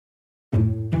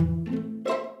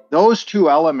Those two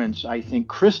elements, I think,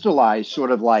 crystallize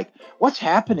sort of like, what's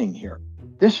happening here?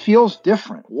 This feels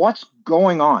different. What's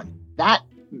going on? That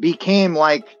became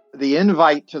like the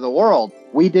invite to the world.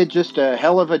 We did just a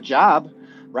hell of a job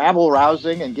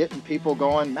rabble-rousing and getting people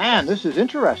going, man, this is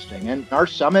interesting. And our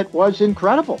summit was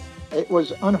incredible. It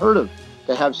was unheard of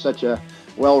to have such a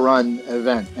well-run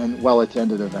event and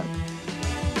well-attended event.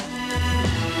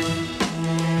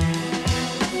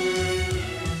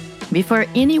 Before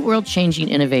any world-changing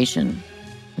innovation,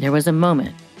 there was a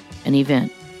moment, an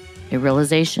event, a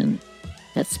realization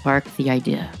that sparked the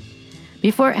idea.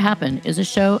 Before It Happened is a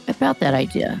show about that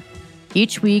idea.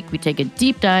 Each week, we take a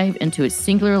deep dive into a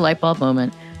singular light bulb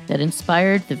moment that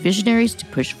inspired the visionaries to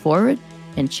push forward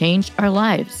and change our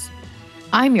lives.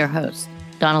 I'm your host,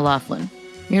 Donna Laughlin.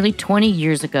 Nearly 20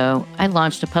 years ago, I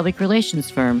launched a public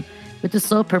relations firm with the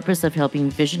sole purpose of helping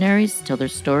visionaries tell their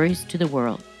stories to the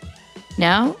world.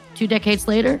 Now, 2 decades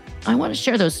later, I want to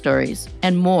share those stories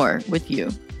and more with you.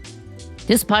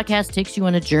 This podcast takes you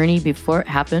on a journey before it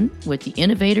happened with the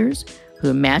innovators who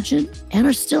imagined and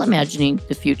are still imagining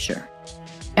the future.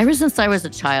 Ever since I was a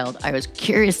child, I was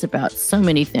curious about so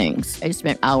many things. I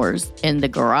spent hours in the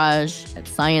garage, at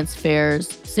science fairs,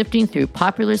 sifting through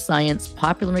popular science,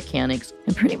 popular mechanics,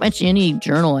 and pretty much any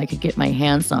journal I could get my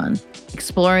hands on,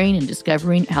 exploring and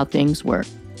discovering how things work.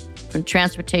 From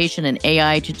transportation and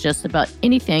AI to just about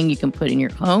anything you can put in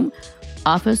your home,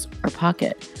 office, or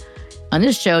pocket. On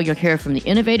this show, you'll hear from the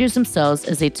innovators themselves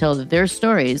as they tell their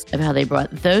stories of how they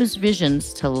brought those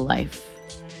visions to life.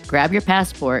 Grab your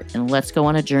passport and let's go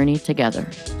on a journey together.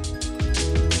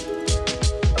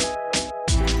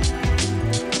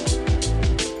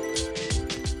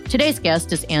 Today's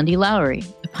guest is Andy Lowry,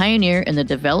 a pioneer in the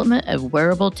development of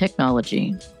wearable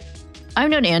technology. I've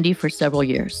known Andy for several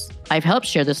years. I've helped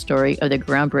share the story of the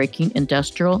groundbreaking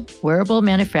industrial wearable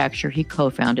manufacturer he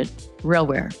co-founded,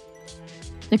 RailWear.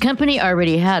 The company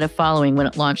already had a following when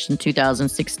it launched in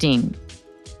 2016.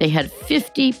 They had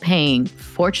 50 paying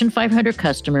Fortune 500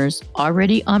 customers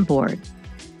already on board.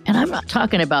 And I'm not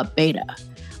talking about beta.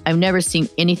 I've never seen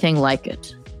anything like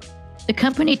it. The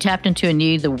company tapped into a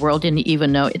need the world didn't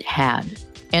even know it had,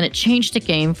 and it changed the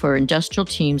game for industrial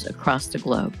teams across the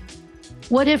globe.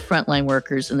 What if frontline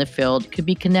workers in the field could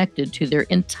be connected to their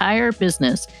entire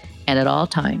business and at all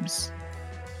times?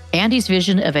 Andy's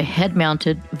vision of a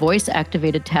head-mounted,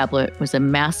 voice-activated tablet was a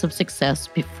massive success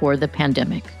before the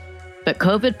pandemic. But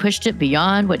COVID pushed it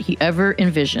beyond what he ever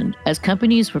envisioned, as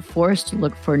companies were forced to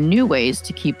look for new ways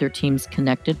to keep their teams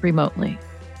connected remotely.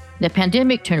 The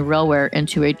pandemic turned RailWear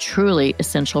into a truly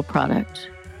essential product.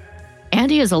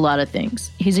 Andy is a lot of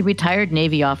things. He's a retired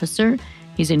Navy officer.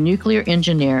 He's a nuclear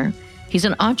engineer. He's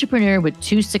an entrepreneur with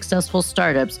 2 successful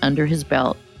startups under his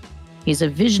belt. He's a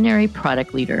visionary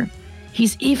product leader.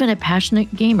 He's even a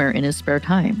passionate gamer in his spare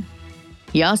time.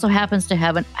 He also happens to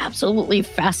have an absolutely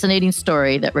fascinating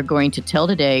story that we're going to tell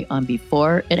today on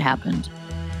Before It Happened.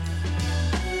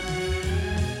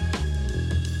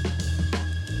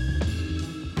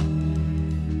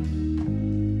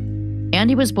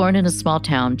 Andy was born in a small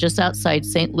town just outside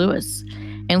St. Louis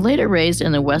and later raised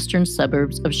in the western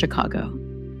suburbs of Chicago.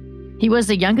 He was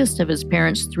the youngest of his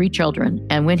parents' 3 children,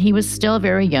 and when he was still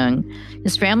very young,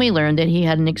 his family learned that he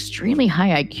had an extremely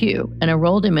high IQ and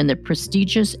enrolled him in the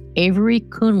prestigious Avery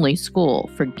Coonley School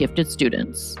for Gifted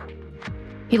Students.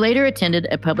 He later attended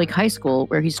a public high school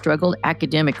where he struggled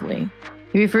academically.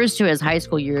 He refers to his high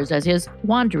school years as his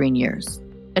wandering years,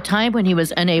 a time when he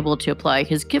was unable to apply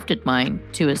his gifted mind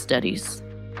to his studies.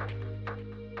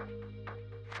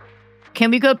 Can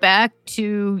we go back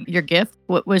to your gift?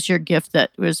 What was your gift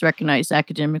that was recognized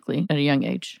academically at a young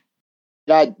age?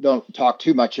 I don't talk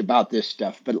too much about this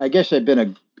stuff, but I guess I've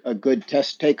been a good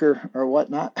test taker or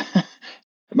whatnot.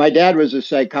 My dad was a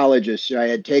psychologist, so I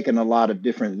had taken a lot of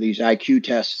these IQ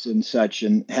tests and such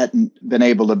and hadn't been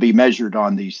able to be measured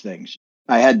on these things.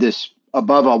 I had this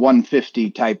above a 150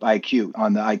 type IQ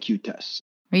on the IQ tests.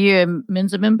 Are you a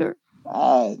Mensa member?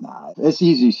 Nah, it's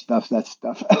easy stuff, that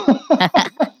stuff.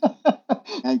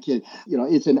 I'm kidding.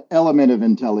 It's an element of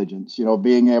intelligence,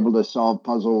 being able to solve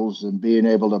puzzles and being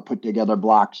able to put together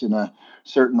blocks in a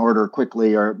certain order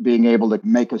quickly, or being able to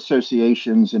make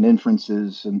associations and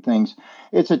inferences and things.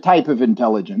 It's a type of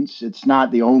intelligence. It's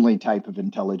not the only type of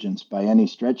intelligence by any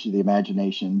stretch of the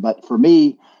imagination. But for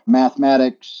me,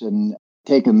 mathematics and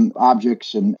taking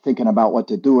objects and thinking about what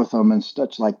to do with them and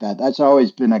such like that, that's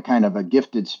always been a kind of a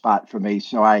gifted spot for me.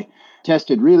 So I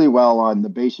tested really well on the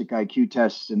basic IQ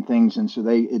tests and things. And so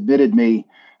they admitted me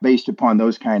based upon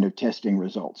those kind of testing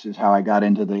results is how I got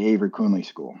into the Avery Coonley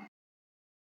School.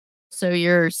 So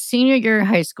your senior year of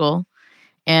high school,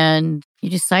 and you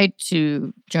decide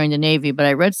to join the Navy. But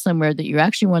I read somewhere that you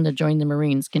actually wanted to join the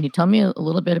Marines. Can you tell me a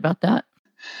little bit about that?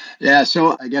 Yeah,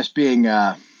 so I guess being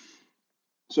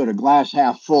sort of glass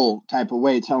half full type of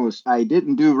way, tell us I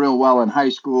didn't do real well in high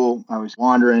school. I was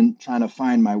wandering, trying to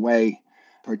find my way,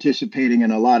 participating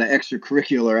in a lot of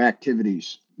extracurricular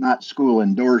activities, not school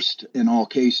endorsed in all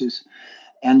cases.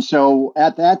 And so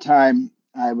at that time,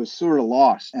 I was sort of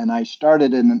lost. And I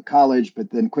started in college,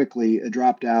 but then quickly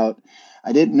dropped out.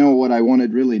 I didn't know what I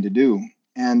wanted really to do.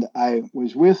 And I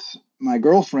was with my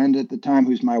girlfriend at the time,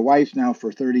 who's my wife now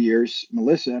for 30 years,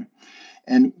 Melissa.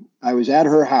 And I was at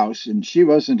her house, and she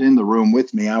wasn't in the room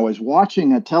with me. I was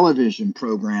watching a television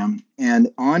program,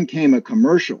 and on came a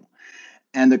commercial.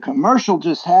 And the commercial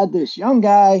just had this young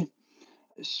guy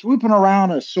swooping around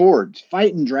a sword,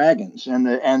 fighting dragons, and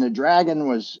the dragon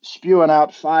was spewing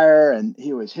out fire, and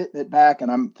he was hitting it back.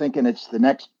 And I'm thinking it's the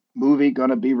next movie going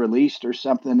to be released or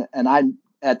something. And I'm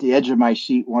at the edge of my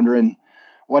seat wondering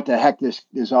what the heck this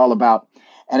is all about.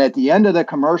 And at the end of the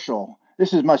commercial,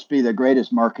 must be the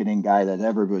greatest marketing guy that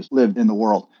ever was lived in the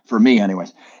world, for me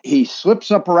anyways. He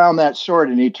slips up around that sword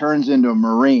and he turns into a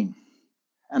Marine.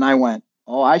 And I went,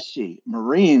 oh, I see.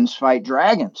 Marines fight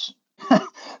dragons.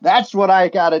 That's what I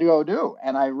got to go do.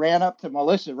 And I ran up to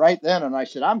Melissa right then and I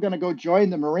said, I'm going to go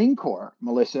join the Marine Corps,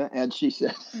 Melissa. And she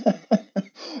said,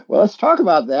 well, let's talk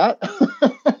about that.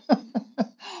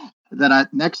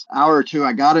 That next hour or two,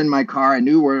 I got in my car. I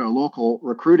knew where a local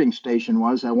recruiting station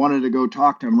was. I wanted to go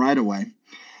talk to him right away.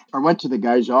 I went to the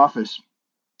guy's office.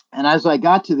 And as I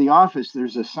got to the office,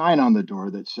 there's a sign on the door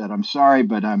that said, I'm sorry,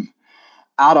 but I'm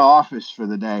out of office for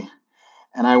the day.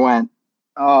 And I went,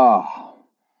 oh,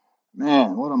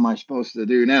 man, what am I supposed to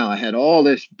do now? I had all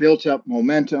this built up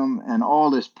momentum and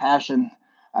all this passion.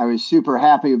 I was super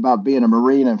happy about being a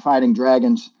Marine and fighting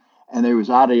dragons. And they was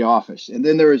out of the office. And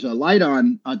then there was a light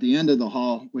on at the end of the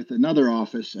hall with another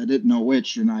office. I didn't know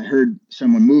which, and I heard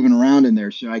someone moving around in there.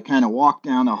 So I kind of walked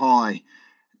down the hall. I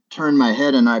turned my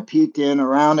head and I peeked in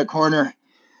around the corner,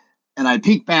 and I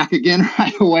peeked back again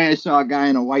right away. I saw a guy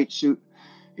in a white suit.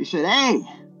 He said,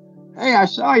 hey, I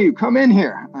saw you. Come in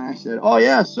here. I said, oh,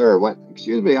 yeah, sir. What?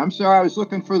 Excuse me. I'm sorry. I was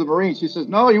looking for the Marines. He says,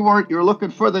 no, you weren't. You were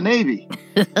looking for the Navy.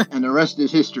 And the rest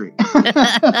is history.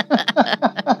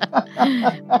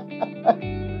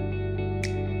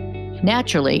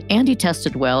 Naturally, Andy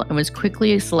tested well and was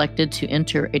quickly selected to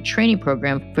enter a training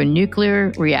program for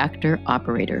nuclear reactor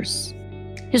operators.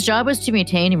 His job was to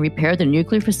maintain and repair the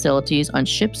nuclear facilities on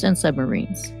ships and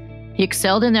submarines. He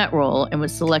excelled in that role and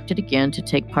was selected again to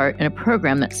take part in a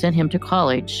program that sent him to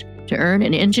college to earn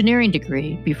an engineering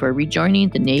degree before rejoining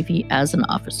the Navy as an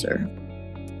officer.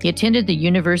 He attended the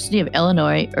University of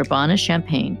Illinois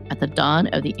Urbana-Champaign at the dawn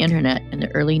of the internet in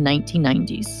the early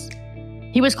 1990s.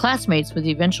 He was classmates with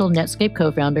the eventual Netscape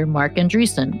co-founder Marc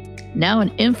Andreessen, now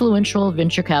an influential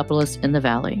venture capitalist in the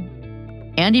Valley.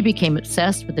 Andy became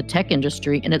obsessed with the tech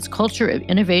industry and its culture of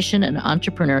innovation and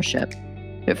entrepreneurship.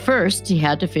 But first, he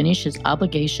had to finish his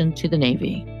obligation to the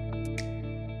Navy.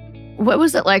 What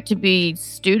was it like to be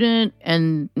student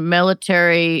and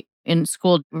military in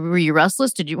school? Were you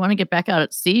restless? Did you want to get back out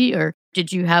at sea, or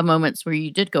did you have moments where you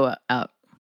did go out?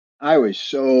 I was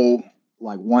so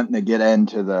wanting to get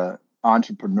into the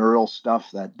entrepreneurial stuff,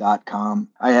 that .com.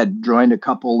 I had joined a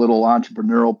couple little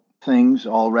entrepreneurial things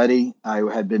already. I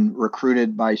had been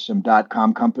recruited by some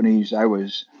 .com companies. I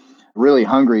was really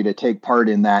hungry to take part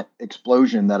in that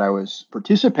explosion that I was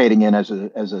participating in as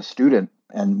a student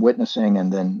and witnessing.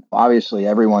 And then obviously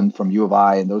everyone from U of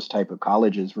I and those type of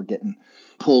colleges were getting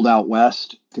pulled out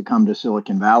west to come to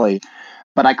Silicon Valley.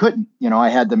 But I couldn't, I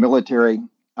had the military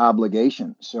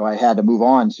obligation, so I had to move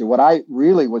on. So what I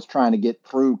really was trying to get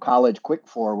through college quick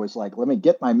for was let me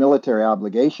get my military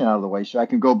obligation out of the way so I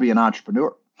can go be an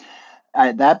entrepreneur.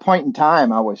 At that point in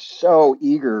time, I was so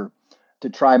eager to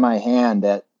try my hand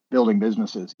at building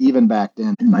businesses, even back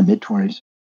then in my mid-20s.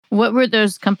 What were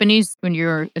those companies when you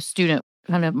were a student,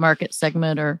 kind of market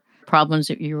segment or problems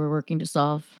that you were working to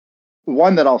solve?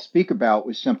 One that I'll speak about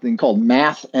was something called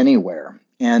Math Anywhere.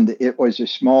 And it was a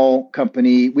small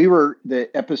company. We were the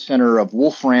epicenter of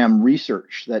Wolfram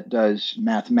Research that does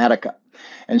Mathematica.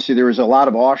 And so there was a lot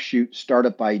of offshoot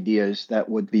startup ideas that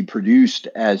would be produced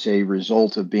as a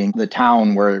result of being the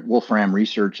town where Wolfram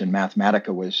Research and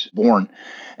Mathematica was born.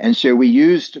 And so we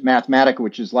used Mathematica,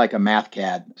 which is like a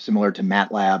MathCAD, similar to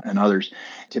MATLAB and others,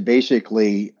 to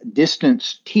basically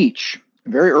distance teach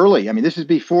very early. I mean, this is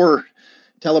before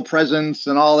telepresence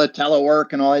and all that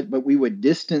telework and all that, but we would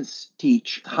distance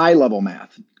teach high-level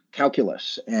math,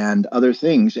 calculus, and other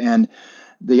things. And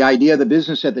the idea of the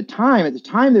business at the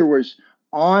time there was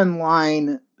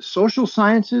online social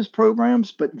sciences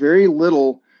programs, but very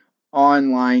little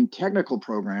online technical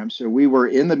programs. So we were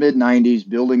in the mid 90s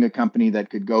building a company that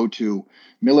could go to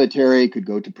military, could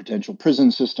go to potential prison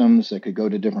systems, that could go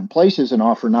to different places and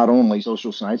offer not only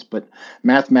social science, but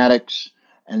mathematics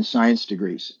and science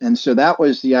degrees. And so that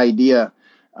was the idea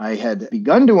I had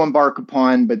begun to embark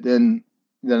upon, but then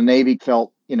the Navy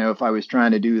felt, if I was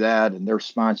trying to do that and they're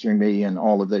sponsoring me and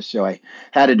all of this. So I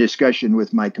had a discussion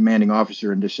with my commanding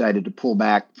officer and decided to pull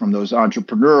back from those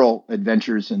entrepreneurial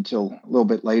adventures until a little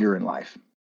bit later in life.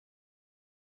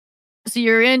 So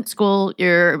you're in school,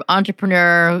 you're an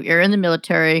entrepreneur, you're in the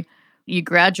military, you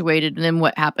graduated, and then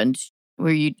what happened?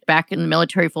 Were you back in the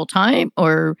military full time,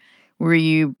 or were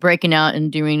you breaking out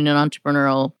and doing an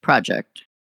entrepreneurial project?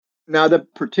 Now, the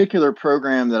particular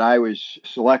program that I was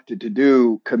selected to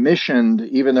do commissioned,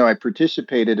 even though I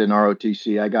participated in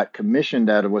ROTC, I got commissioned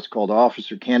out of what's called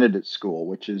Officer Candidate School,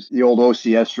 which is the old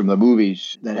OCS from the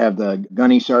movies that have the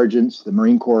gunny sergeants, the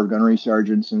Marine Corps gunnery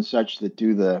sergeants and such that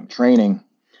do the training.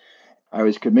 I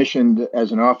was commissioned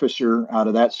as an officer out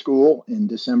of that school in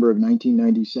December of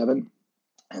 1997.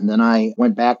 And then I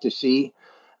went back to sea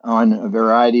on a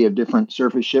variety of different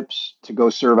surface ships to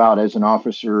go serve out as an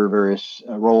officer, various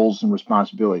roles and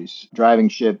responsibilities, driving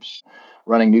ships,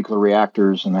 running nuclear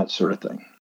reactors, and that sort of thing.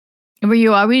 And were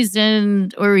you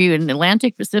in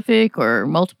Atlantic, Pacific, or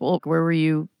multiple? Where were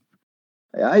you?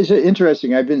 It's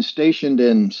interesting. I've been stationed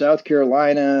in South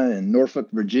Carolina and Norfolk,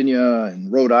 Virginia,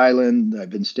 and Rhode Island. I've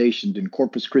been stationed in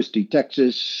Corpus Christi,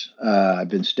 Texas. I've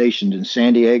been stationed in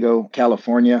San Diego,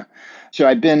 California. So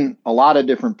I've been a lot of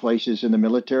different places in the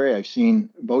military. I've seen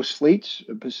both fleets,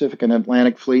 Pacific and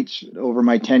Atlantic fleets, over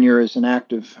my tenure as an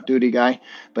active duty guy,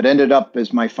 but ended up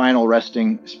as my final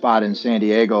resting spot in San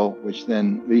Diego, which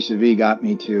then vis-a-vis got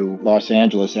me to Los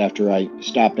Angeles after I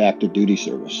stopped active duty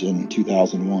service in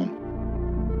 2001.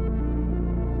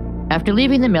 After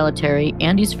leaving the military,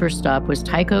 Andy's first stop was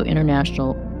Tyco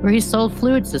International, where he sold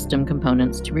fluid system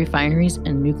components to refineries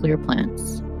and nuclear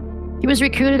plants. He was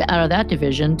recruited out of that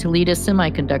division to lead a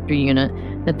semiconductor unit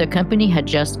that the company had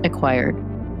just acquired.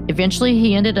 Eventually,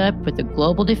 he ended up with the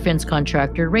global defense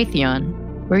contractor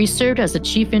Raytheon, where he served as a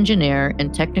chief engineer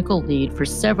and technical lead for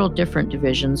several different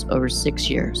divisions over 6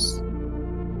 years.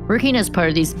 Working as part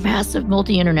of these massive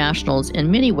multi-internationals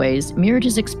in many ways mirrored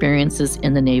his experiences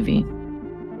in the Navy.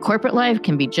 Corporate life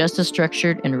can be just as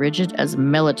structured and rigid as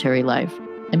military life.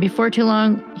 And before too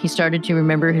long, he started to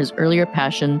remember his earlier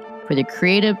passion for the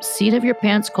creative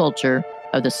seat-of-your-pants culture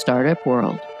of the startup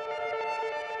world.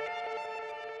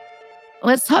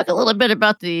 Let's talk a little bit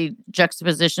about the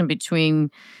juxtaposition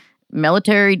between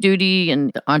military duty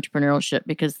and entrepreneurship,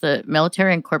 because the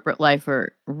military and corporate life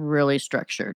are really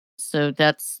structured. So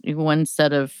that's one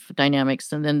set of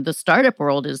dynamics. And then the startup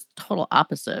world is total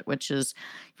opposite, which is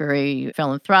very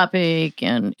philanthropic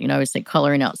and, I would say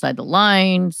coloring outside the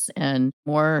lines and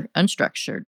more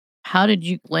unstructured. How did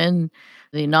you blend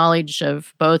the knowledge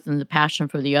of both and the passion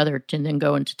for the other to then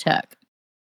go into tech?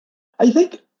 I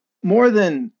think more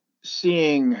than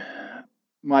seeing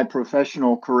my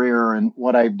professional career and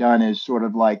what I've done is sort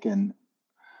of like an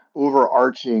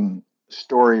overarching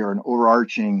story or an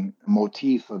overarching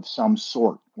motif of some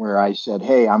sort where I said,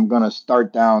 hey, I'm going to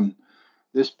start down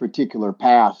this particular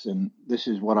path and this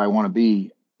is what I want to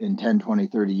be in 10, 20,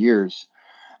 30 years.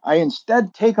 I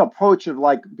instead take an approach of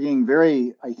like being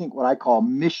very, I think what I call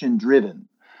mission driven.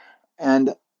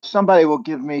 And somebody will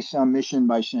give me some mission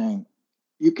by saying,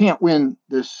 you can't win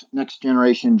this next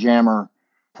generation jammer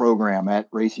program at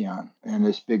Raytheon and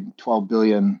this big $12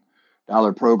 billion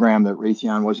program that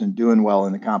Raytheon wasn't doing well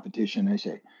in the competition. They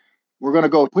say, we're going to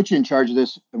go put you in charge of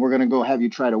this and we're going to go have you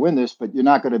try to win this, but you're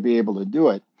not going to be able to do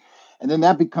it. And then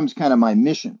that becomes kind of my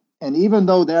mission. And even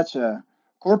though that's a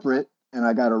corporate and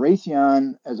I got a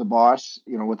Raytheon as a boss,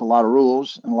 with a lot of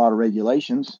rules and a lot of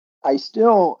regulations, I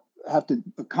still have to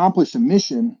accomplish a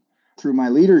mission through my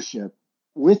leadership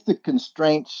with the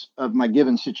constraints of my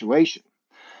given situation.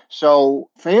 So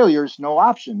failure's no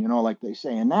option, like they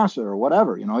say in NASA or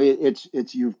whatever.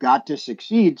 It's you've got to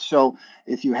succeed. So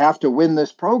if you have to win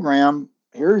this program,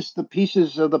 here's the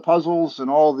pieces of the puzzles and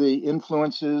all the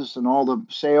influences and all the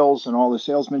sales and all the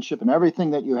salesmanship and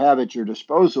everything that you have at your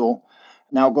disposal.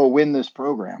 Now go win this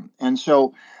program. And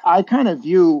so I kind of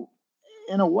view,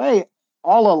 in a way,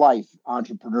 all of life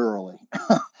entrepreneurially.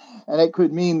 And it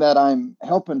could mean that I'm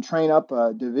helping train up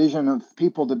a division of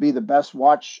people to be the best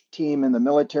watch team in the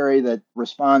military that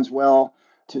responds well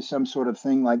to some sort of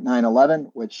thing like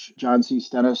 9/11, which John C.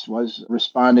 Stennis was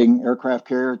responding aircraft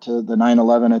carrier to the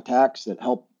 9/11 attacks that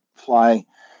helped fly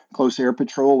close air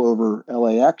patrol over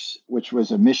LAX, which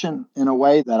was a mission in a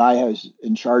way that I was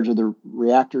in charge of the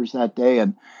reactors that day.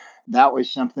 And that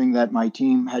was something that my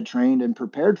team had trained and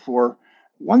prepared for.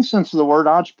 One sense of the word,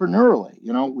 entrepreneurially.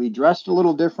 We dressed a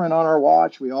little different on our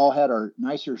watch. We all had our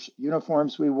nicer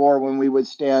uniforms we wore when we would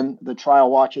stand the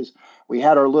trial watches. We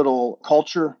had our little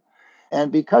culture.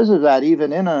 And because of that,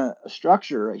 even in a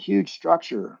structure, a huge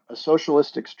structure, a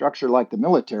socialistic structure like the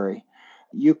military,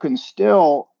 you can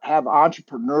still have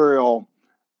entrepreneurial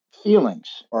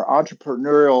feelings or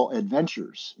entrepreneurial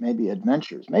adventures,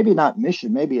 maybe not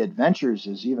mission, maybe adventures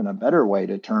is even a better way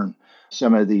to term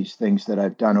some of these things that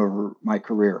I've done over my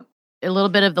career. A little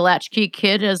bit of the latchkey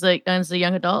kid as a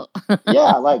young adult.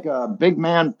 Yeah, like a big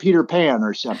man Peter Pan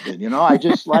or something. I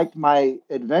just liked my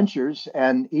adventures,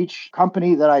 and each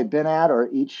company that I've been at or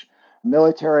each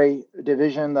military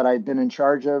division that I've been in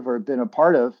charge of or been a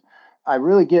part of, I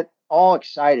really get all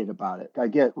excited about it. I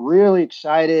get really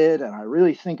excited and I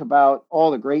really think about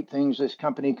all the great things this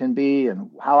company can be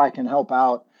and how I can help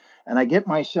out. And I get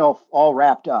myself all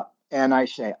wrapped up and I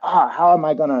say, how am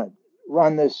I going to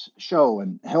run this show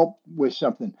and help with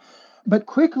something? But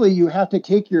quickly, you have to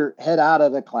take your head out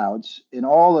of the clouds in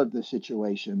all of the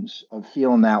situations of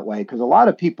feeling that way, because a lot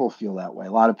of people feel that way.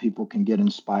 A lot of people can get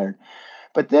inspired.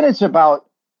 But then it's about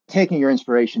taking your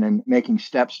inspiration and making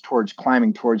steps towards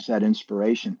climbing towards that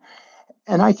inspiration.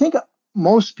 And I think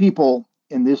most people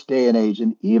in this day and age,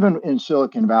 and even in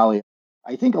Silicon Valley,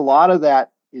 I think a lot of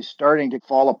that is starting to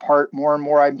fall apart more and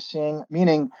more. I'm seeing,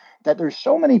 meaning that there's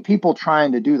so many people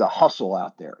trying to do the hustle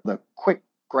out there, the quick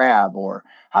grab, or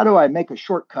how do I make a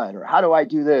shortcut, or how do I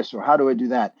do this, or how do I do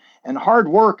that? And hard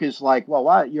work is like, well,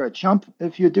 what? You're a chump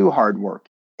if you do hard work.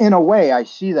 In a way, I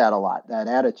see that a lot, that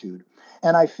attitude.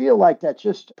 And I feel like that's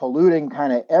just polluting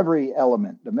kind of every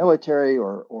element, the military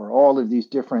or all of these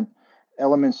different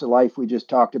elements of life we just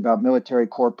talked about, military,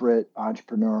 corporate,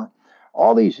 entrepreneur,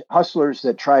 all these hustlers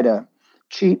that try to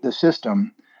cheat the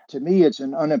system. To me, it's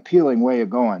an unappealing way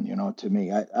of going, to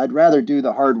me. I'd rather do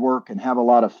the hard work and have a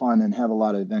lot of fun and have a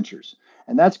lot of adventures.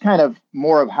 And that's kind of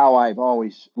more of how I've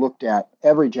always looked at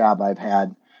every job I've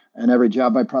had and every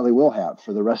job I probably will have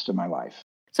for the rest of my life.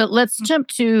 So let's jump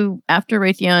to after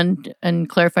Raytheon and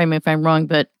clarify me if I'm wrong,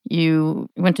 but you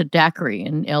went to DAQRI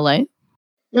in LA?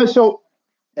 Yeah, so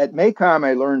at MACOM,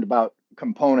 I learned about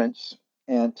components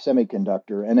and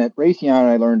semiconductor, and at Raytheon,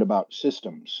 I learned about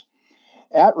systems.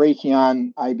 At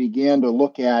Raytheon, I began to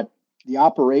look at the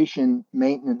operation,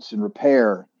 maintenance, and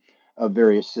repair of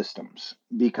various systems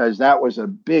because that was a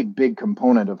big, big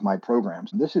component of my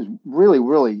programs. This is really,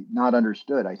 really not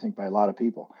understood, I think, by a lot of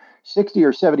people. 60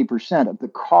 or 70% of the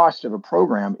cost of a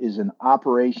program is in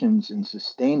operations and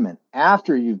sustainment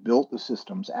after you've built the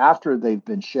systems, after they've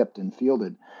been shipped and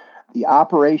fielded. The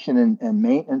operation and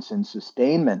maintenance and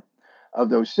sustainment of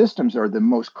those systems are the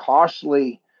most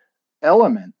costly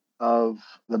element of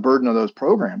the burden of those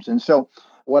programs. And so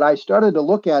what I started to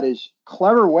look at is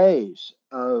clever ways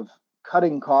of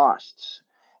cutting costs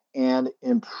and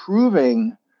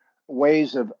improving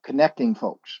ways of connecting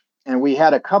folks. And we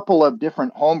had a couple of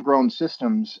different homegrown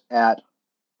systems at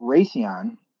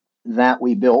Raytheon that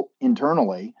we built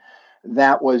internally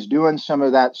that was doing some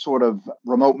of that sort of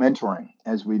remote mentoring,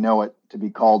 as we know it to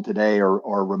be called today,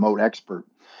 or remote expert.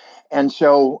 And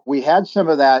so we had some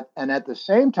of that. And at the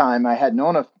same time, I had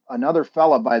known another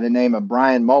fellow by the name of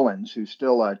Brian Mullins, who's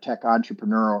still a tech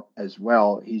entrepreneur as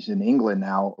well. He's in England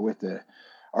now with the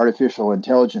artificial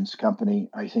intelligence company.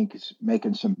 I think it's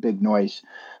making some big noise.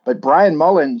 But Brian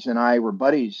Mullins and I were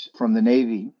buddies from the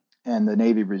Navy and the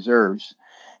Navy Reserves.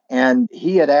 And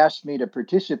he had asked me to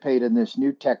participate in this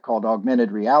new tech called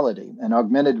augmented reality. And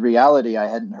augmented reality I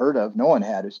hadn't heard of. No one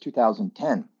had. It was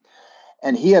 2010.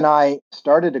 And he and I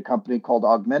started a company called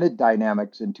Augmented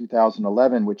Dynamics in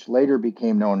 2011, which later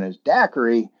became known as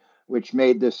DAQRI, which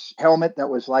made this helmet that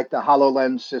was like the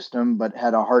HoloLens system, but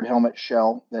had a hard helmet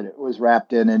shell that it was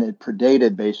wrapped in, and it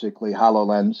predated basically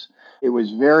HoloLens. It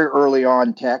was very early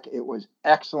on tech. It was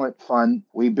excellent fun.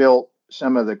 We built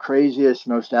some of the craziest,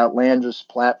 most outlandish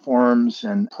platforms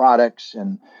and products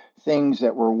and things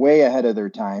that were way ahead of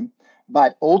their time.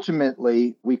 But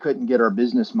ultimately, we couldn't get our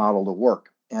business model to work.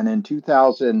 And in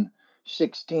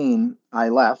 2016, I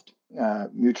left,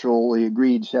 mutually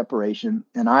agreed separation,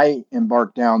 and I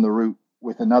embarked down the route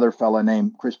with another fellow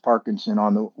named Chris Parkinson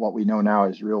on what we know now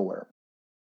as RealWear.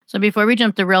 So before we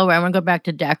jump to RealWear, I want to go back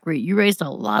to DAQRI. You raised a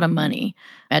lot of money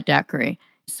at DAQRI.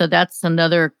 So that's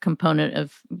another component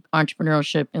of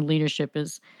entrepreneurship and leadership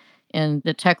is in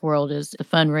the tech world is the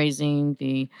fundraising,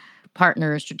 the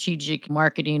partner, strategic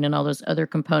marketing, and all those other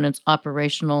components,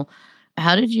 operational.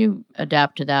 How did you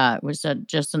adapt to that? Was that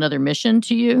just another mission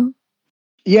to you?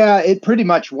 Yeah, it pretty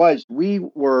much was. We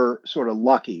were sort of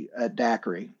lucky at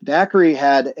Daiquiri. Daiquiri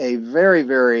had a very,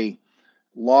 very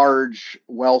large,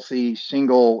 wealthy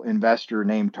single investor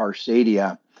named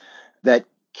Tarsadia that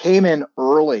came in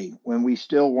early when we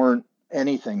still weren't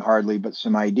anything hardly but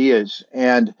some ideas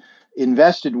and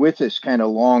invested with us kind of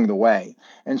along the way.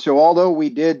 And so, although we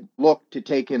did look to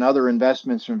take in other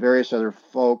investments from various other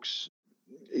folks,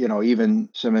 even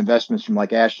some investments from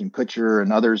like Ashton Kutcher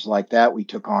and others like that we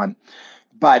took on,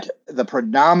 but the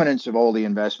predominance of all the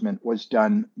investment was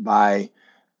done by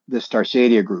the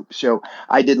Starsadia group. So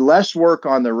I did less work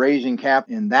on the raising cap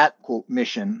in that quote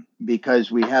mission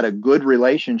because we had a good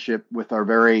relationship with our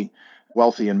very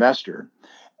wealthy investor.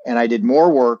 And I did more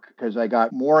work because I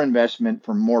got more investment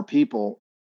from more people.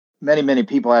 Many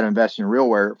people had to invest in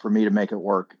RealWear for me to make it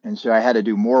work. And so I had to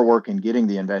do more work in getting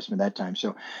the investment that time.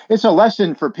 So it's a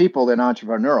lesson for people in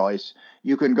entrepreneurial. It's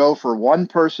you can go for one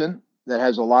person that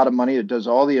has a lot of money that does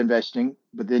all the investing,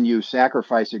 but then you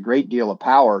sacrifice a great deal of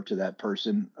power to that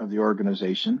person of the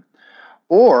organization.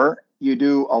 Or you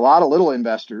do a lot of little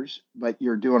investors, but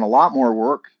you're doing a lot more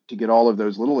work to get all of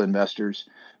those little investors,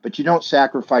 but you don't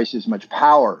sacrifice as much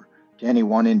power to any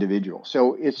one individual.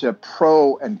 So it's a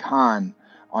pro and con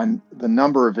on the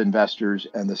number of investors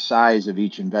and the size of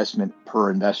each investment per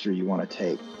investor you want to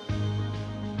take.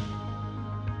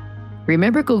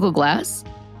 Remember Google Glass?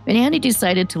 When Andy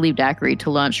decided to leave Daiquiri to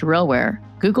launch RealWear,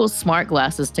 Google's smart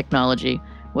glasses technology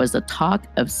was the talk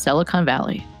of Silicon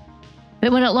Valley.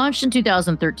 But when it launched in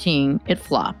 2013, it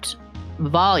flopped.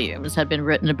 Volumes had been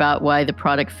written about why the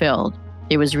product failed.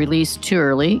 It was released too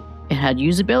early, it had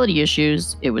usability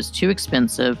issues, it was too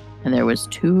expensive, and there was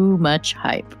too much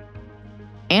hype.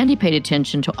 Andy paid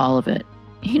attention to all of it.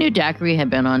 He knew Daiquiri had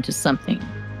been onto something,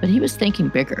 but he was thinking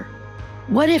bigger.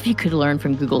 What if he could learn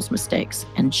from Google's mistakes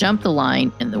and jump the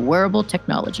line in the wearable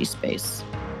technology space?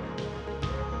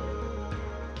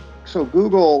 So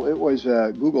Google, it was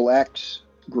a Google X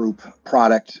group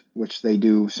product, which they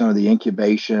do some of the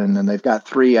incubation, and they've got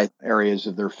three areas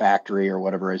of their factory or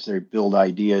whatever as they build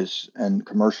ideas and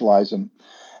commercialize them.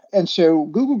 And so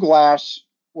Google Glass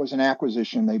was an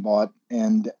acquisition they bought.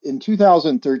 And in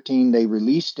 2013, they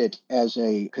released it as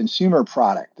a consumer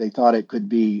product. They thought it could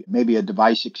be maybe a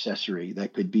device accessory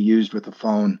that could be used with a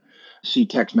phone, see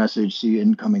text message, see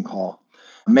incoming call,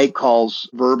 make calls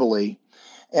verbally.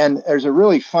 And there's a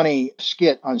really funny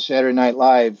skit on Saturday Night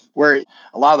Live where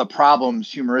a lot of the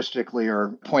problems humoristically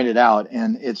are pointed out.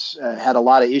 And it's had a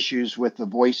lot of issues with the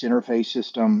voice interface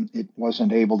system. It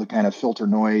wasn't able to kind of filter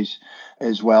noise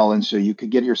as well. And so you could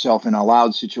get yourself in a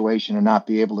loud situation and not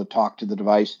be able to talk to the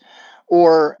device.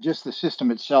 Or just the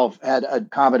system itself had a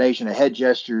combination of head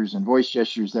gestures and voice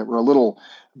gestures that were a little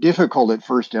difficult at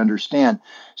first to understand.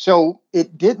 So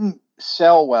it didn't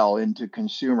sell well into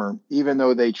consumer, even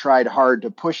though they tried hard to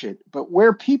push it. But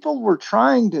where people were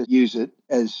trying to use it,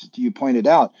 as you pointed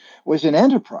out, was in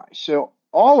enterprise. So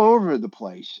all over the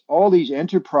place, all these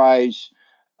enterprise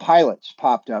pilots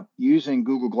popped up using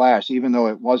Google Glass, even though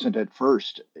it wasn't at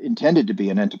first intended to be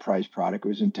an enterprise product. It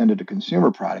was intended a consumer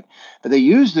product. But they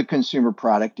used the consumer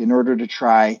product in order to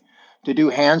try to do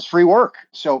hands-free work.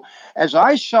 So as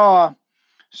I saw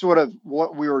sort of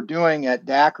what we were doing at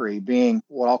Daiquiri being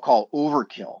what I'll call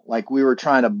overkill. Like we were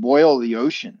trying to boil the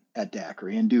ocean at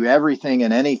Daiquiri and do everything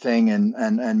and anything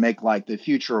and make like the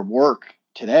future of work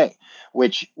today,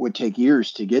 which would take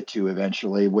years to get to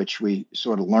eventually, which we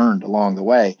sort of learned along the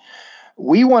way.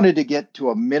 We wanted to get to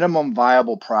a minimum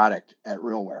viable product at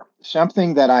RealWear,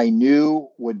 something that I knew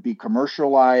would be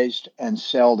commercialized and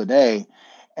sell today.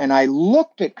 And I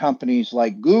looked at companies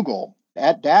like Google.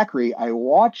 At Daiquiri, I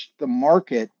watched the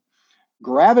market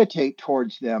gravitate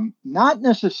towards them, not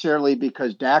necessarily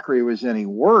because Daiquiri was any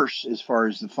worse as far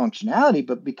as the functionality,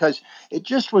 but because it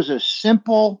just was a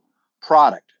simple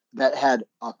product that had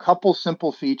a couple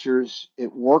simple features.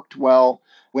 It worked well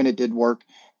when it did work,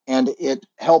 and it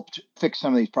helped fix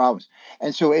some of these problems.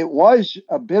 And so it was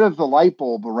a bit of the light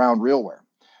bulb around RealWear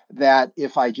that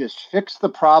if I just fix the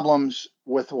problems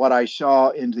with what I saw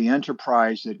in the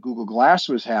enterprise that Google Glass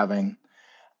was having,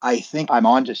 I think I'm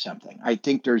onto something. I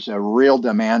think there's a real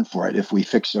demand for it if we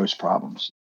fix those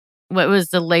problems. What was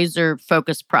the laser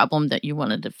focused problem that you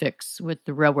wanted to fix with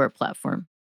the RealWear platform?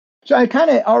 So I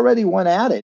kind of already went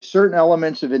at it. Certain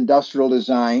elements of industrial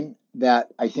design that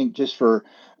I think just for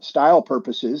style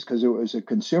purposes, because it was a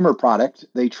consumer product,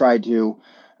 they tried to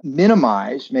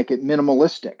minimize, make it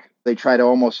minimalistic. They tried to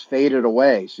almost fade it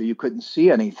away so you couldn't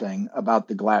see anything about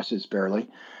the glasses barely.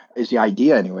 is the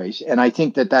idea anyways. And I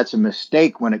think that that's a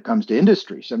mistake when it comes to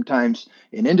industry. Sometimes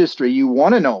in industry, you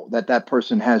want to know that that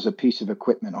person has a piece of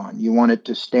equipment on. You want it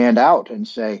to stand out and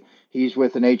say, he's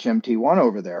with an HMT1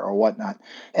 over there or whatnot.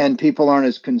 And people aren't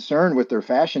as concerned with their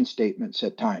fashion statements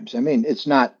at times. I mean, it's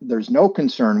not, there's no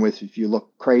concern with if you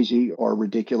look crazy or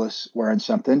ridiculous wearing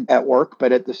something at work,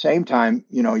 but at the same time,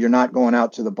 you're not going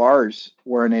out to the bars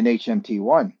wearing an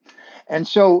HMT1. And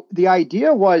so the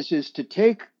idea is to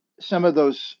take some of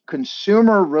those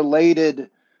consumer related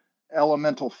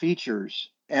elemental features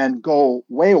and go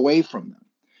way away from them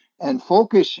and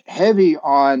focus heavy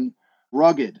on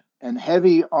rugged and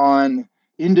heavy on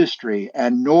industry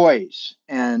and noise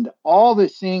and all the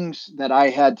things that I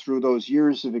had through those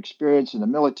years of experience in the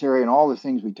military and all the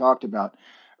things we talked about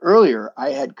earlier, I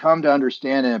had come to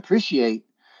understand and appreciate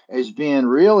as being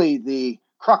really the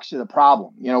crux of the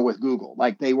problem, with Google.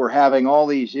 Like they were having all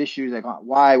these issues, like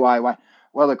why?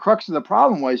 Well, the crux of the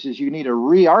problem is you need to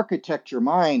re-architect your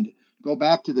mind, go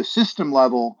back to the system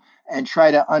level and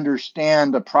try to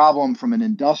understand the problem from an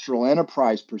industrial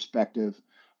enterprise perspective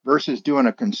versus doing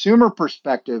a consumer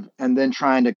perspective and then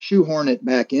trying to shoehorn it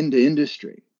back into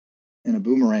industry in a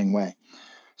boomerang way.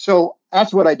 So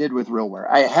that's what I did with RealWear.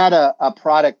 I had a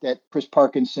product that Chris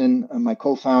Parkinson, my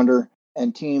co-founder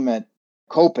and team at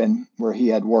Copen, where he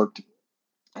had worked,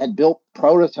 had built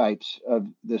prototypes of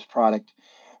this product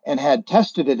and had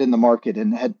tested it in the market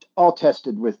and had all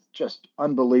tested with just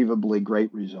unbelievably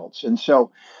great results. And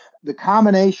so the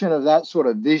combination of that sort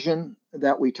of vision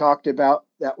that we talked about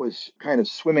that was kind of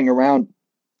swimming around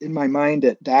in my mind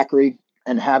at Daiquiri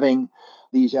and having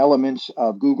these elements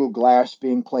of Google Glass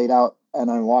being played out and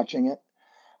I'm watching it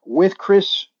with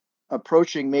Chris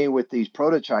approaching me with these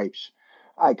prototypes,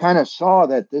 I kind of saw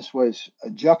that this was a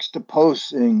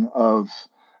juxtaposing of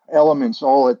elements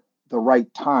all at the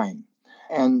right time.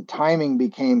 And timing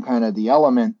became kind of the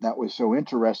element that was so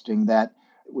interesting that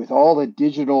with all the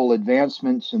digital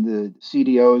advancements and the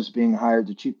CDOs being hired,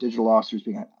 the chief digital officers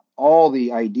being hired, all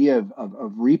the idea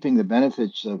of reaping the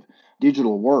benefits of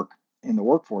digital work in the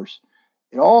workforce,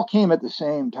 it all came at the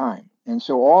same time. And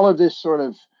so all of this sort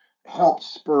of helped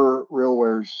spur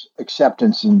RealWear's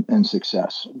acceptance and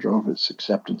success, drove its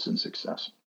acceptance and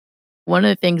success. One of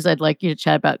the things I'd like you to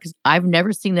chat about, because I've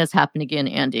never seen this happen again,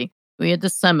 Andy. We had the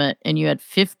summit and you had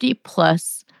 50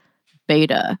 plus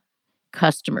beta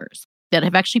customers that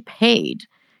have actually paid,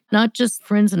 not just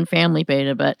friends and family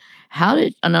beta, but how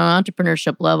did, on an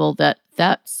entrepreneurship level,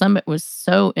 that summit was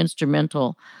so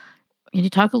instrumental. Can you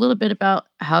talk a little bit about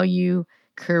how you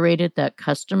curated that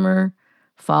customer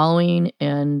following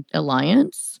and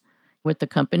alliance with the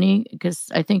company? Because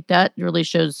I think that really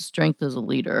shows strength as a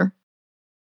leader.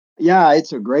 Yeah,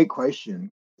 it's a great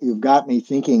question. You've got me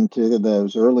thinking to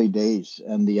those early days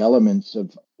and the elements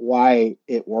of why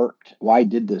it worked. Why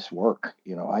did this work?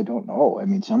 I don't know. I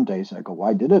mean, some days I go,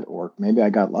 why did it work? Maybe I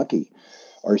got lucky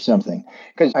or something.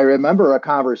 Because I remember a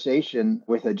conversation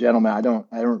with a gentleman, I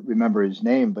don't remember his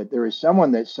name, but there is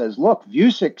someone that says, look,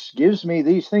 Vuzix gives me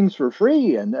these things for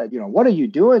free. And, what are you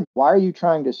doing? Why are you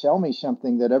trying to sell me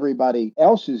something that everybody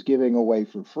else is giving away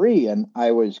for free? And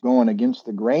I was going against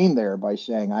the grain there by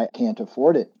saying, I can't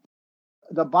afford it.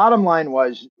 The bottom line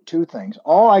was two things.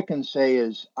 All I can say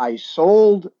is I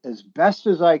sold as best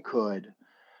as I could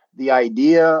the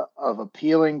idea of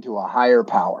appealing to a higher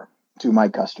power to my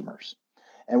customers.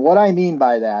 And what I mean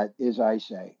by that is I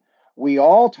say, we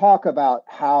all talk about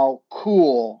how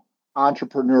cool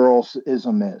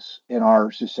entrepreneurialism is in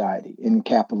our society, in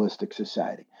capitalistic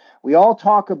society. We all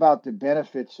talk about the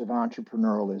benefits of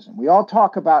entrepreneurialism. We all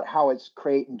talk about how it's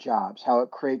creating jobs, how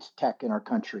it creates tech in our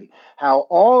country, how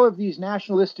all of these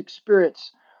nationalistic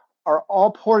spirits are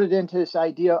all ported into this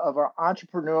idea of our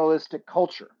entrepreneurialistic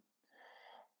culture.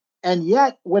 And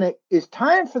yet, when it is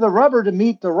time for the rubber to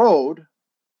meet the road,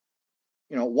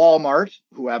 Walmart,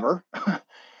 whoever,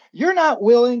 you're not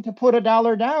willing to put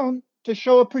 $1 down to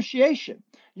show appreciation.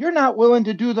 You're not willing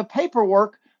to do the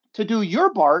paperwork to do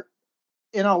your part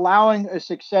in allowing a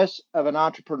success of an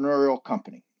entrepreneurial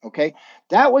company. Okay.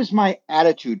 That was my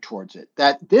attitude towards it,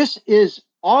 that this is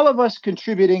all of us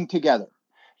contributing together.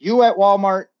 You at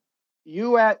Walmart,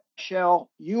 you at Shell,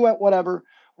 you at whatever.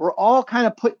 We're all kind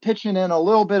of pitching in a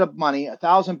little bit of money,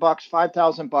 $1,000,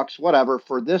 $5,000, whatever,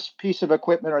 for this piece of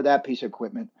equipment or that piece of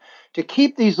equipment to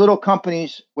keep these little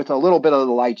companies with a little bit of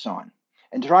the lights on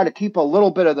and try to keep a little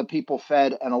bit of the people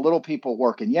fed and a little people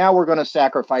working. Yeah, we're going to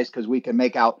sacrifice because we can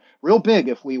make out real big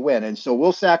if we win. And so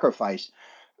we'll sacrifice.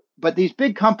 But these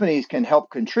big companies can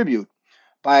help contribute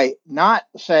by not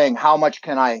saying how much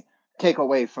can I take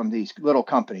away from these little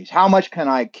companies? How much can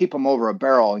I keep them over a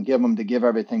barrel and give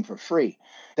everything for free?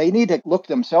 They need to look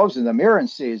themselves in the mirror and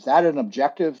see, is that an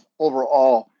objective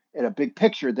overall in a big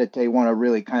picture that they want to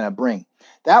really kind of bring?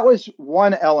 That was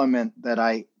one element that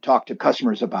I talked to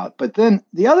customers about. But then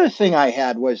the other thing I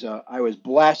had was I was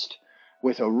blessed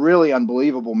with a really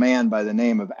unbelievable man by the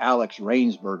name of Alex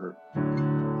Rainsberger.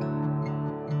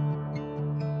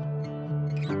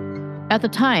 At the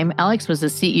time, Alex was the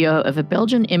CEO of a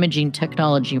Belgian imaging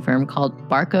technology firm called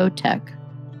Barco Tech.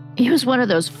 He was one of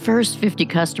those first 50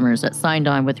 customers that signed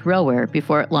on with Railware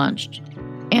before it launched,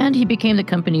 and he became the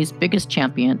company's biggest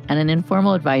champion and an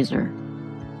informal advisor.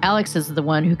 Alex is the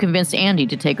one who convinced Andy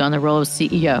to take on the role of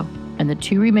CEO, and the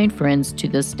two remain friends to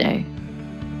this day.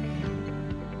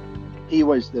 He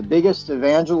was the biggest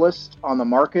evangelist on the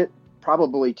market,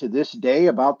 probably to this day,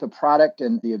 about the product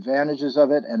and the advantages of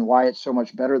it and why it's so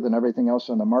much better than everything else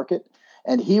on the market.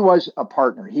 And he was a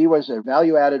partner. He was a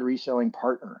value-added reselling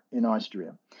partner in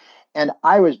Austria. And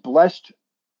I was blessed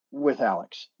with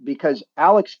Alex because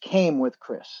Alex came with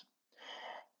Chris.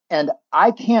 And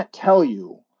I can't tell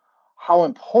you how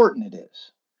important it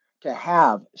is to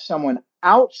have someone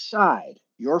outside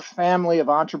your family of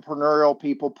entrepreneurial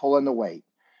people pulling the weight,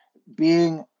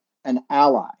 being an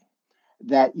ally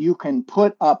that you can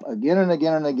put up again and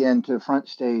again and again to the front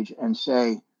stage and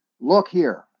say, look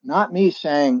here, not me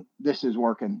saying this is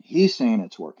working, he's saying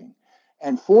it's working.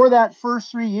 And for that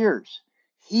first 3 years,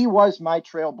 he was my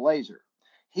trailblazer.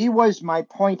 He was my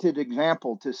pointed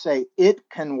example to say, it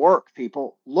can work,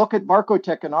 people. Look at Barco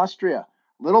Tech in Austria.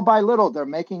 Little by little, they're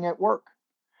making it work.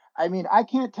 I mean, I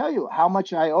can't tell you how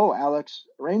much I owe Alex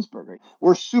Rainsberger.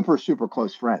 We're super, super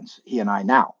close friends, he and I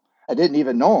now. I didn't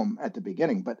even know him at the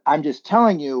beginning, but I'm just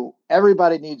telling you,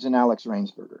 everybody needs an Alex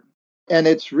Rainsberger. And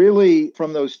it's really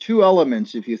from those two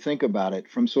elements, if you think about it,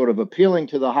 from sort of appealing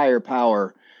to the higher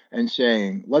power and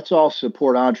saying, let's all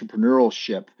support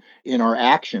entrepreneurship in our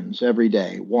actions every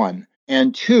day, one.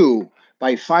 And two,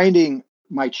 by finding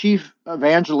my chief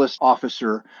evangelist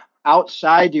officer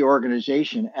outside the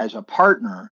organization as a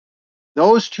partner,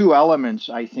 those two elements,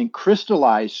 I think,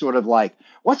 crystallize sort of like,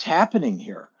 what's happening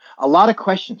here? A lot of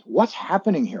questions. What's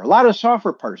happening here? A lot of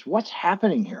software partners. What's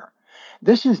happening here?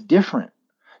 This is different.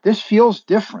 This feels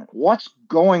different. What's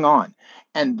going on?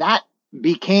 And that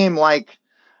became like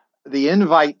the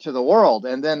invite to the world.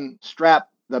 And then strap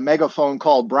the megaphone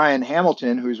called Brian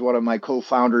Hamilton, who's one of my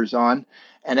co-founders on,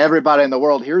 and everybody in the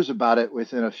world hears about it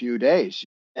within a few days.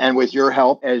 And with your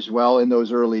help as well in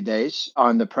those early days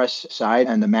on the press side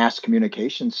and the mass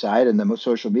communication side and the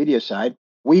social media side,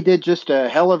 we did just a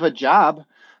hell of a job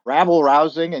rabble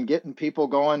rousing and getting people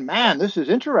going, man, this is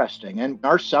interesting. And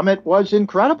our summit was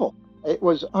incredible. It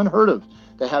was unheard of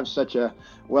to have such a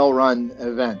well-run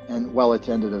event and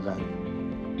well-attended event.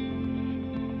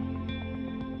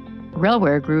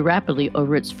 Railware grew rapidly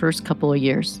over its first couple of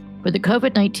years, but the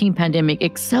COVID-19 pandemic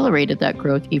accelerated that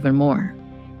growth even more.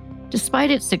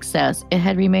 Despite its success, it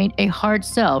had remained a hard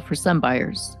sell for some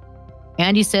buyers.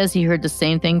 Andy says he heard the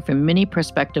same thing from many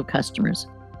prospective customers.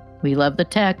 We love the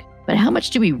tech, but how much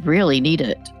do we really need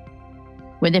it?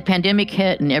 When the pandemic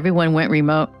hit and everyone went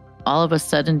remote, all of a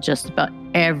sudden, just about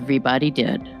everybody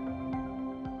did.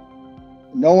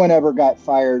 No one ever got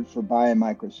fired for buying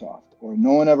Microsoft, or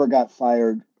no one ever got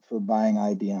fired for buying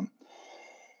IBM.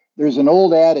 There's an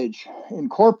old adage in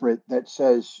corporate that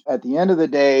says, at the end of the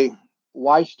day,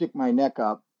 why stick my neck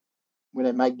up when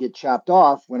it might get chopped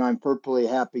off when I'm perfectly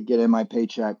happy getting my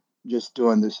paycheck just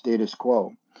doing the status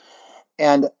quo?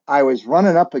 And I was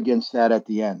running up against that at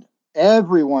the end.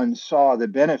 Everyone saw the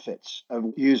benefits of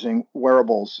using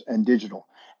wearables and digital.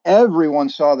 Everyone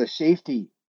saw the safety.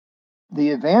 The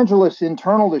evangelists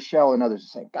internal to Shell and others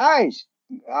say, guys,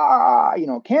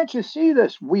 can't you see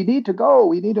this? We need to go.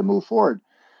 We need to move forward.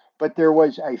 But there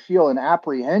was, I feel, an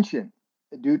apprehension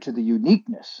due to the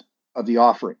uniqueness of the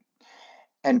offering.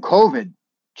 And COVID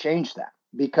changed that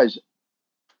because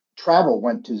travel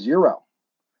went to zero.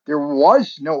 There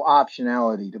was no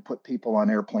optionality to put people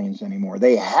on airplanes anymore.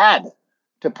 They had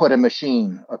to put a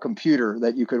machine, a computer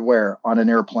that you could wear on an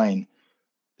airplane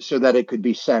so that it could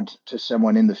be sent to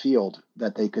someone in the field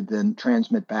that they could then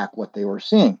transmit back what they were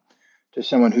seeing to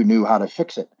someone who knew how to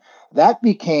fix it. That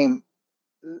became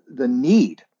the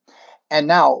need. And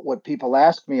now what people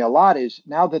ask me a lot is,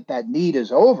 now that that need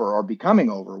is over or becoming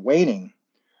over, waning,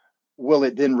 will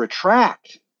it then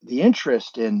retract the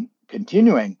interest in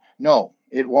continuing? No,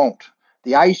 it won't.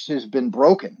 The ice has been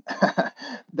broken.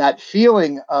 That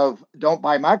feeling of don't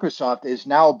buy Microsoft has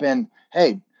now been,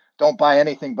 hey, don't buy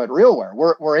anything but Realware.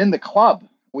 We're in the club.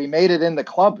 We made it in the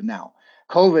club now.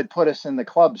 COVID put us in the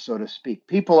club, so to speak.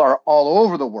 People are all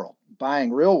over the world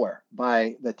buying Realware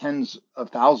by the tens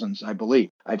of thousands, I believe.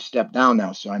 I've stepped down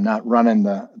now, so I'm not running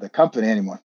the company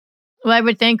anymore. Well, I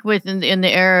would think in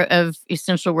the era of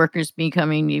essential workers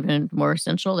becoming even more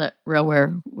essential, that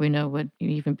Realware we know would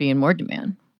even be in more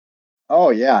demand. Oh,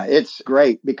 yeah, it's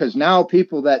great because now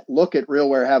people that look at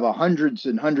Realware have hundreds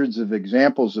and hundreds of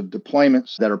examples of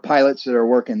deployments that are pilots that are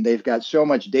working. They've got so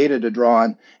much data to draw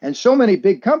on, and so many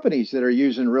big companies that are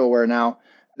using Realware now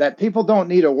that people don't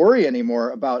need to worry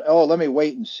anymore about, oh, let me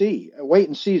wait and see. Wait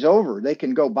and see is over. They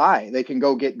can go buy, they can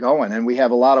go get going. And we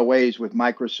have a lot of ways with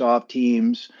Microsoft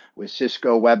Teams, with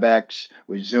Cisco WebEx,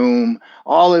 with Zoom,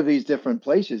 all of these different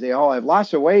places. They all have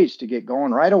lots of ways to get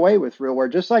going right away with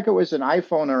Realware, just like it was an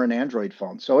iPhone or an Android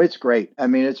phone. So it's great. I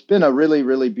mean, it's been a really,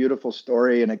 really beautiful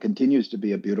story, and it continues to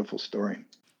be a beautiful story.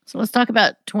 So let's talk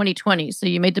about 2020. So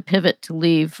you made the pivot to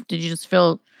leave. Did you just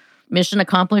feel mission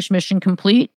accomplished, mission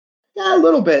complete? Yeah, a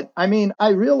little bit. I mean,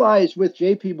 I realized with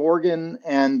JP Morgan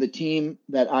and the team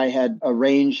that I had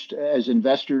arranged as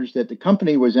investors that the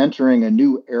company was entering a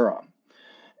new era.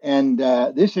 And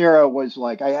this era was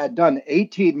like I had done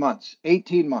 18 months,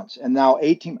 and now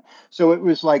 18. So it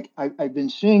was like I've been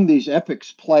seeing these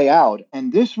epics play out.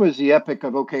 And this was the epic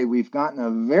of, okay, we've gotten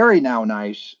a very now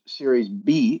nice Series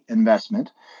B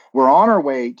investment. We're on our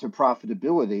way to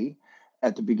profitability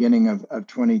at the beginning of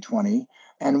 2020.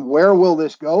 And where will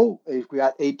this go? If we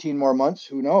got 18 more months,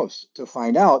 who knows to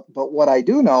find out. But what I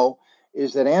do know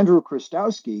is that Andrew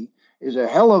Krastowski is a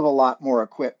hell of a lot more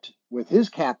equipped with his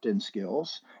captain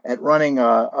skills at running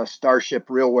a Starship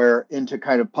Realware into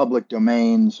kind of public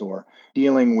domains or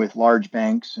dealing with large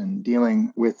banks and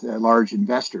dealing with large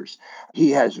investors.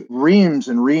 He has reams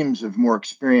and reams of more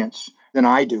experience than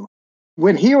I do.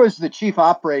 When he was the chief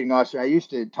operating officer, I used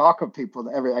to talk to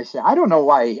people. I say, I don't know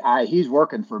why he's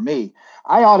working for me.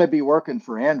 I ought to be working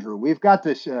for Andrew. We've got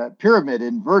this pyramid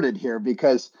inverted here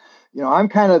because, I'm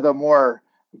kind of the more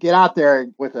get out there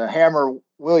with a hammer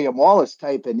William Wallace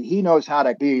type, and he knows how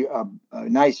to be a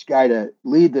nice guy to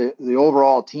lead the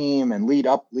overall team and lead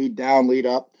up, lead down, lead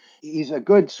up. He's a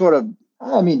good sort of,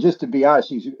 I mean, just to be honest,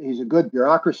 he's a good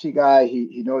bureaucracy guy.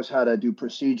 He knows how to do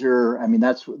procedure. I mean,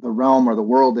 that's the realm or the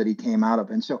world that he came out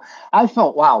of. And so I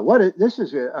felt, wow, this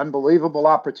is an unbelievable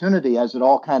opportunity as it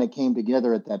all kind of came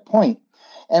together at that point.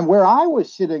 And where I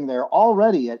was sitting there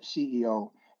already at CEO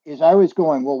is I was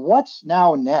going, well, what's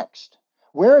now next?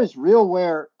 Where is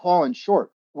Realware falling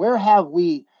short? Where have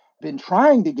we been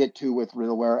trying to get to with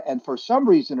Realware, and for some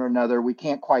reason or another, we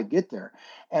can't quite get there?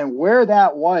 And where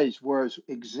that was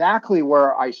exactly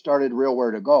where I started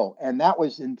Realware to go, and that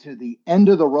was into the end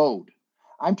of the road.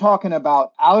 I'm talking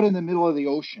about out in the middle of the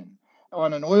ocean,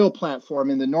 on an oil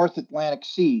platform in the North Atlantic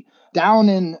Sea, down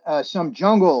in some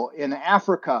jungle in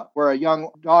Africa, where a young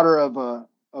daughter of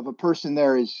a person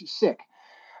there is sick.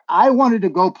 I wanted to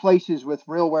go places with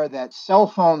Realware that cell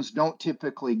phones don't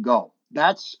typically go.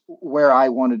 That's where I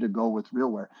wanted to go with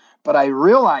Realware. But I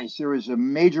realized there was a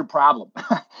major problem,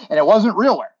 and it wasn't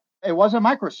Realware. It wasn't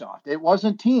Microsoft. It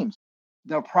wasn't Teams.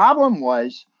 The problem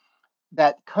was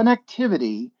that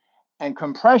connectivity and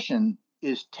compression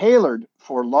is tailored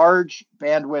for large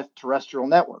bandwidth terrestrial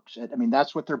networks. I mean,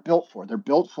 that's what they're built for. They're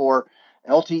built for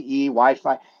LTE,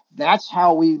 Wi-Fi. That's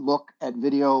how we look at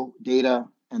video, data,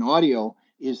 and audio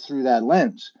is through that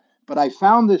lens. But I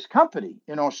found this company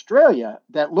in Australia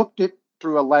that looked at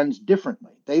through a lens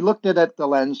differently. They looked at it the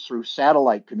lens through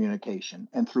satellite communication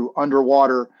and through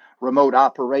underwater remote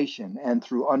operation and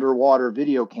through underwater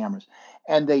video cameras.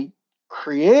 And they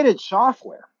created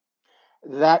software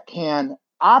that can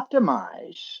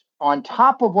optimize on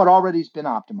top of what already has been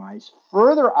optimized,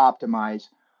 further optimize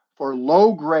for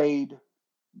low grade,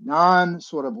 non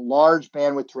sort of large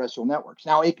bandwidth terrestrial networks.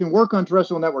 Now, it can work on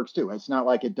terrestrial networks too. It's not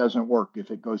like it doesn't work if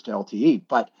it goes to LTE,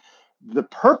 but the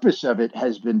purpose of it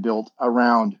has been built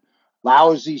around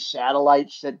lousy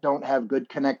satellites that don't have good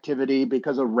connectivity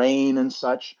because of rain and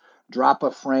such. Drop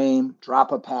a frame,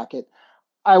 drop a packet.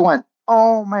 I went,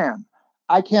 oh man,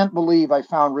 I can't believe I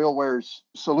found Realware's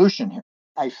solution here.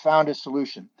 I found a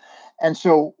solution. And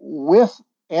so, with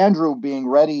Andrew being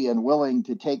ready and willing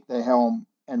to take the helm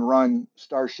and run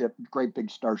Starship, great big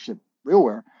Starship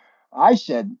Realware, I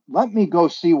said, let me go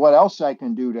see what else I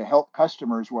can do to help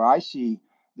customers where I see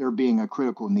there being a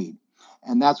critical need.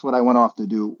 And that's what I went off to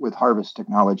do with Harvest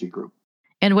Technology Group.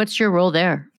 And what's your role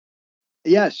there?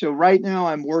 Yeah, so right now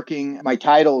I'm working, my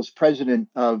title is president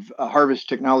of Harvest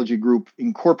Technology Group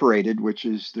Incorporated, which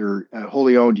is their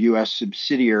wholly owned U.S.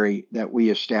 subsidiary that we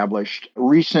established.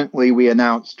 Recently, we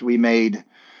announced we made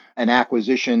an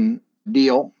acquisition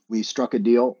deal. We struck a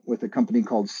deal with a company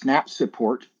called Snap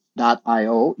Support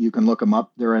Harvest.io. You can look them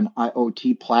up. They're an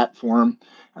IoT platform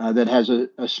that has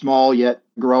a small yet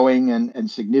growing and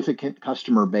significant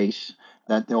customer base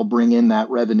that they'll bring in that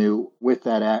revenue with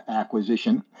that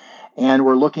acquisition. And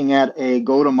we're looking at a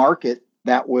go-to-market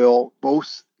that will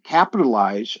both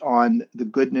capitalize on the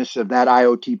goodness of that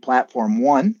IoT platform,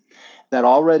 one, that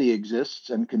already exists,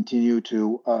 and continue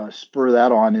to spur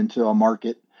that on into a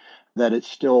market that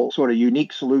it's still sort of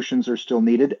unique solutions are still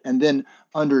needed. And then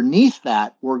underneath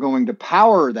that, we're going to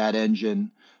power that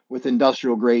engine with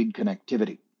industrial grade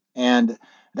connectivity. And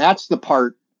that's the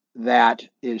part that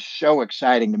is so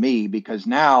exciting to me, because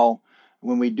now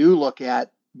when we do look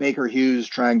at Baker Hughes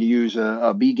trying to use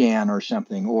a BGAN or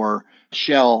something, or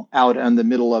Shell out in the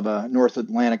middle of a North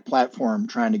Atlantic platform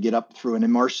trying to get up through an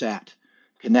Inmarsat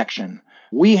connection,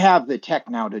 we have the tech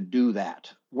now to do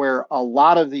that, where a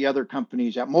lot of the other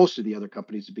companies, most of the other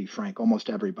companies, to be frank, almost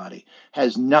everybody,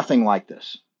 has nothing like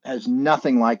this.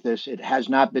 It has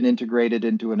not been integrated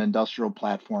into an industrial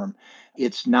platform.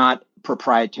 It's not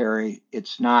proprietary.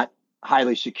 It's not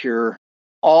highly secure.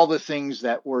 All the things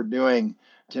that we're doing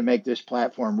to make this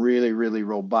platform really, really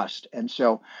robust. And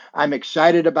so I'm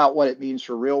excited about what it means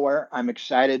for RealWear. I'm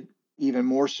excited even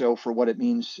more so for what it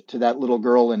means to that little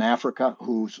girl in Africa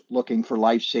who's looking for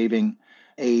life-saving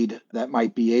aid that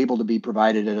might be able to be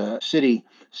provided at a city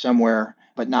somewhere,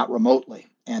 but not remotely.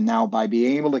 And now by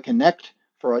being able to connect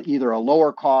for either a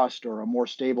lower cost or a more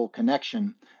stable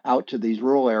connection out to these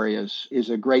rural areas is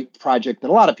a great project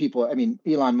that a lot of people,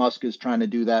 Elon Musk is trying to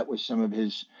do that with some of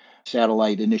his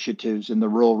satellite initiatives in the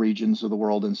rural regions of the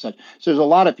world and such. So there's a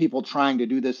lot of people trying to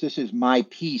do this. This is my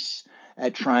piece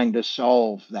at trying to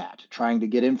solve that, trying to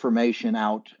get information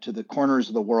out to the corners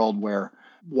of the world where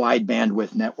wide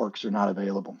bandwidth networks are not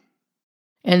available.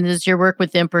 And does your work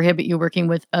with them prohibit you working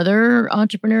with other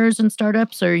entrepreneurs and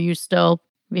startups, or are you still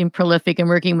being prolific and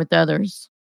working with others?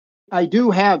 I do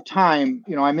have time.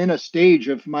 I'm in a stage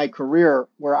of my career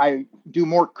where I do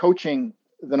more coaching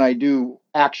than I do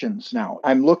actions now.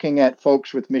 I'm looking at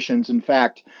folks with missions. In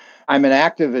fact, I'm an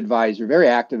active advisor, very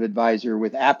active advisor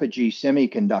with Apogee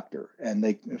Semiconductor,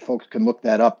 and folks can look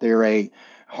that up. They're a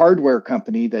hardware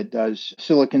company that does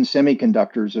silicon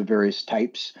semiconductors of various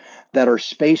types that are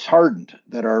space hardened,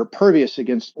 that are pervious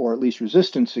against, or at least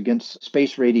resistance against,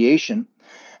 space radiation,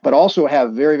 but also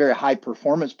have very, very high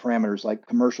performance parameters like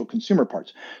commercial consumer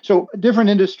parts. So a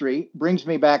different industry brings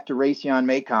me back to Raytheon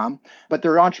MACOM, but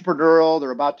they're entrepreneurial.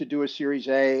 They're about to do a Series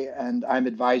A, and I'm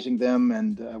advising them,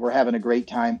 and we're having a great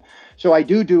time. So I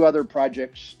do other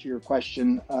projects, to your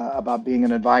question about being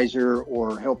an advisor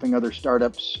or helping other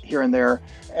startups here and there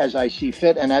as I see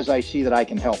fit and as I see that I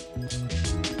can help.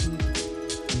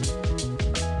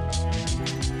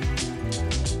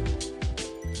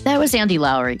 That was Andy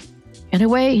Lowry. In a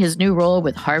way, his new role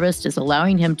with Harvest is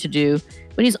allowing him to do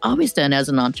what he's always done as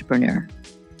an entrepreneur.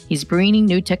 He's bringing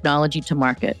new technology to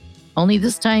market, only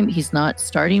this time he's not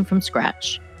starting from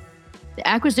scratch. The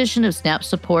acquisition of Snap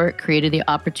Support created the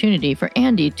opportunity for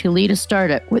Andy to lead a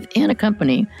startup within a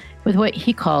company with what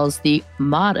he calls the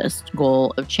modest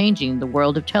goal of changing the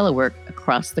world of telework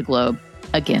across the globe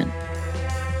again.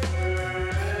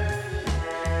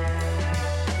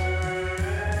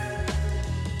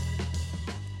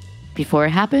 Before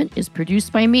It Happened is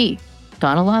produced by me,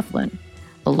 Donna Laughlin,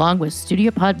 along with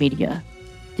Studio Pod Media.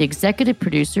 The executive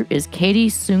producer is Katie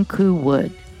Sunku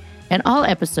Wood, and all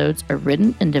episodes are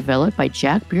written and developed by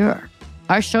Jack Buer.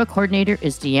 Our show coordinator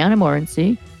is Deanna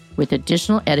Morency, with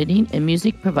additional editing and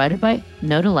music provided by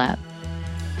Noda Lab.